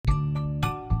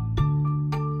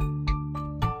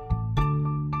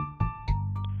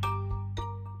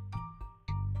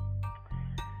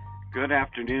Good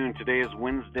afternoon. Today is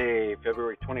Wednesday,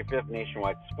 February 25th,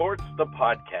 Nationwide Sports, the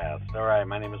podcast. All right,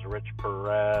 my name is Rich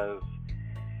Perez.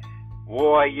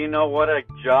 Boy, you know what a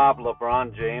job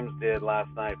LeBron James did last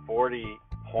night. 40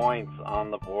 points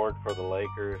on the board for the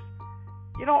Lakers.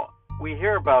 You know, we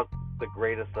hear about the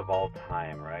greatest of all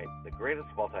time, right? The greatest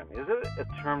of all time. Is it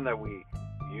a term that we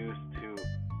use too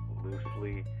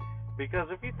loosely? Because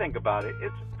if you think about it,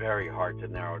 it's very hard to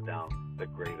narrow down the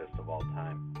greatest of all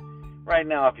time. Right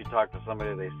now, if you talk to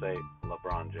somebody, they say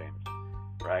LeBron James,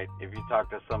 right? If you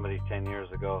talk to somebody 10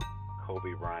 years ago,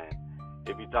 Kobe Bryant.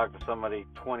 If you talk to somebody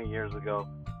 20 years ago,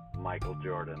 Michael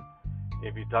Jordan.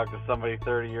 If you talk to somebody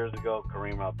 30 years ago,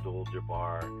 Kareem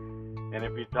Abdul-Jabbar. And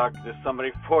if you talk to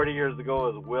somebody 40 years ago,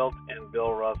 it was Wilt and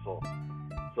Bill Russell.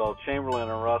 So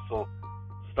Chamberlain and Russell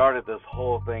started this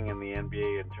whole thing in the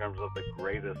NBA in terms of the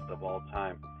greatest of all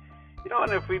time. You know,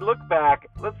 and if we look back,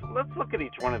 let's look at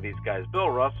each one of these guys. Bill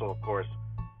Russell, of course,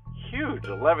 huge,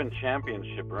 11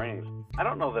 championship rings. I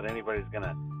don't know that anybody's going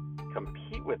to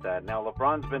compete with that. Now,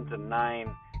 LeBron's been to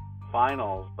 9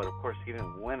 finals, but of course he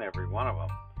didn't win every one of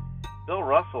them. Bill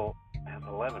Russell has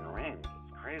 11 rings.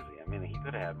 It's crazy. I mean, he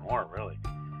could have had more, really.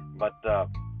 But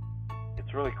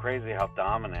it's really crazy how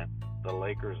dominant the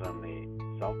Lakers and the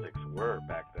Celtics were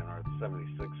back then, or the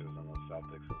 76ers and the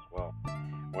Celtics as well,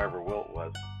 wherever Wilt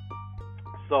was.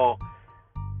 So,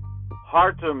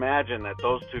 hard to imagine that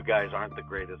those two guys aren't the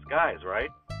greatest guys, right?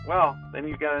 Well, then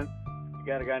you got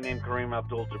a guy named Kareem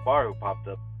Abdul-Jabbar who popped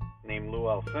up, named Lou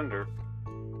Alcindor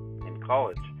in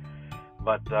college.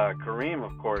 But Kareem,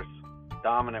 of course,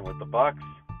 dominant with the Bucks,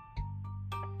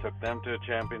 took them to a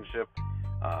championship,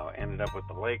 ended up with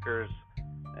the Lakers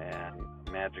and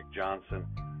Magic Johnson.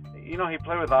 You know, he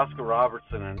played with Oscar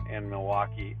Robertson in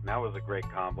Milwaukee, and that was a great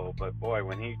combo. But boy,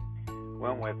 when he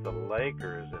went with the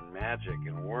Lakers and Magic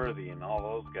and Worthy and all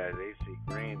those guys, AC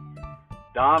Green,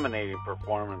 dominating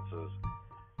performances.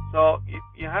 So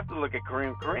you have to look at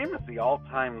Kareem. Kareem is the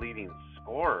all-time leading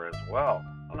scorer as well.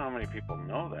 I don't know how many people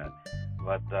know that,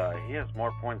 but he has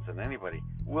more points than anybody.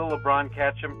 Will LeBron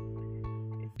catch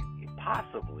him?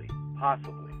 Possibly.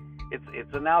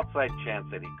 It's an outside chance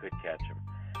that he could catch him,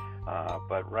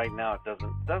 but right now it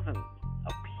doesn't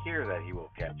appear that he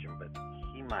will catch him, but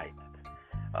he might.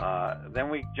 Then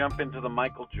we jump into the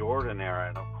Michael Jordan era,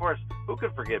 and of course, who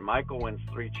could forget? Michael wins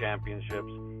 3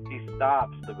 championships. He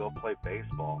stops to go play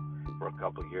baseball for a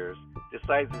couple of years,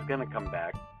 decides he's going to come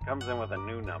back, comes in with a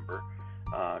new number,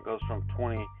 goes from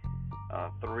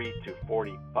 23 to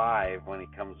 45 when he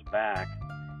comes back.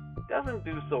 Doesn't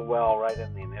do so well right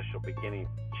in the initial beginning,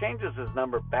 changes his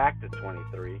number back to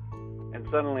 23, and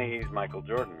suddenly he's Michael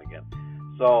Jordan again.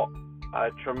 So,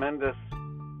 a tremendous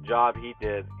job he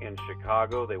did in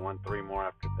Chicago. They won 3 more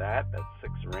after that. That's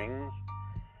 6 rings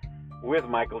with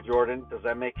Michael Jordan. Does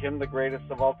that make him the greatest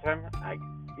of all time?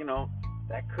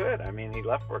 That could. I mean, he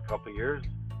left for a couple of years,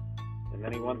 and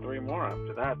then he won 3 more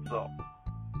after that. So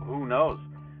who knows?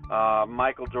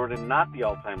 Michael Jordan, not the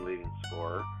all-time leading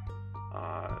scorer.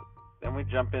 Then we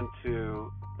jump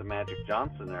into the Magic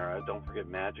Johnson era. Don't forget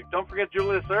Magic. Don't forget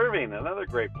Julius Erving, another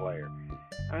great player.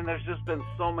 I mean, there's just been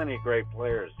so many great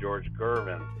players. George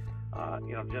Gervin,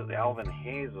 just Alvin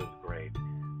Hayes was great.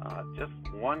 Just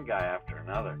one guy after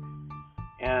another.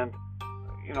 And,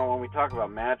 when we talk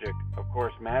about Magic, of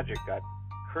course, Magic got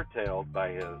curtailed by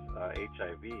his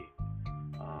HIV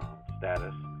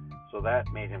status. So that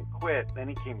made him quit. Then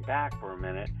he came back for a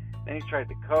minute. Then he tried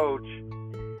to coach.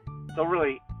 So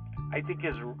really, I think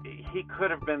he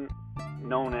could have been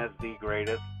known as the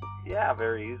greatest. Yeah,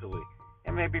 very easily.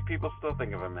 And maybe people still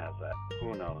think of him as that.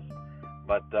 Who knows?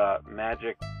 But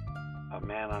Magic, a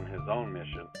man on his own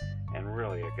mission, and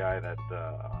really a guy that,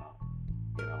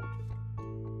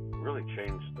 really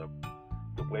changed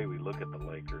the way we look at the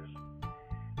Lakers.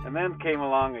 And then came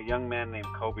along a young man named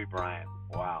Kobe Bryant.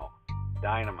 Wow.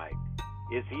 Dynamite.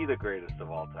 Is he the greatest of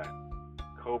all time?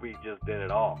 Kobe just did it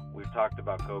all. We've talked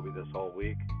about Kobe this whole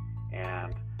week.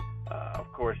 And,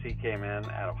 of course, he came in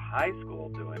out of high school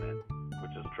doing it,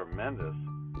 which is tremendous.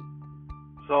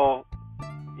 So,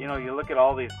 you look at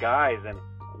all these guys, and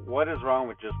what is wrong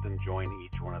with just enjoying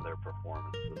each one of their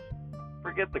performances?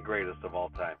 Forget the greatest of all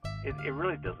time. It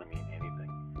really doesn't mean anything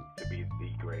to be the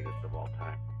greatest of all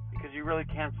time, because you really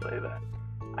can't say that.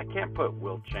 I can't put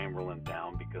Wilt Chamberlain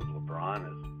down because LeBron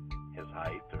is his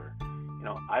height, or,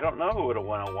 I don't know who would have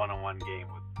won a one-on-one game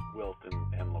with Wilt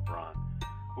and LeBron.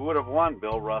 Who would have won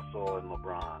Bill Russell and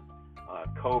LeBron?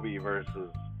 Kobe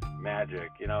versus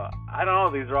Magic. I don't know.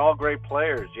 These are all great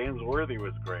players. James Worthy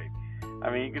was great. I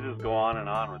mean, you could just go on and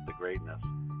on with the greatness.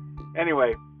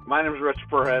 Anyway, my name is Rich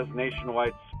Perez,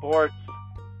 Nationwide Sports.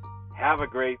 Have a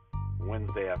great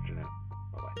Wednesday afternoon.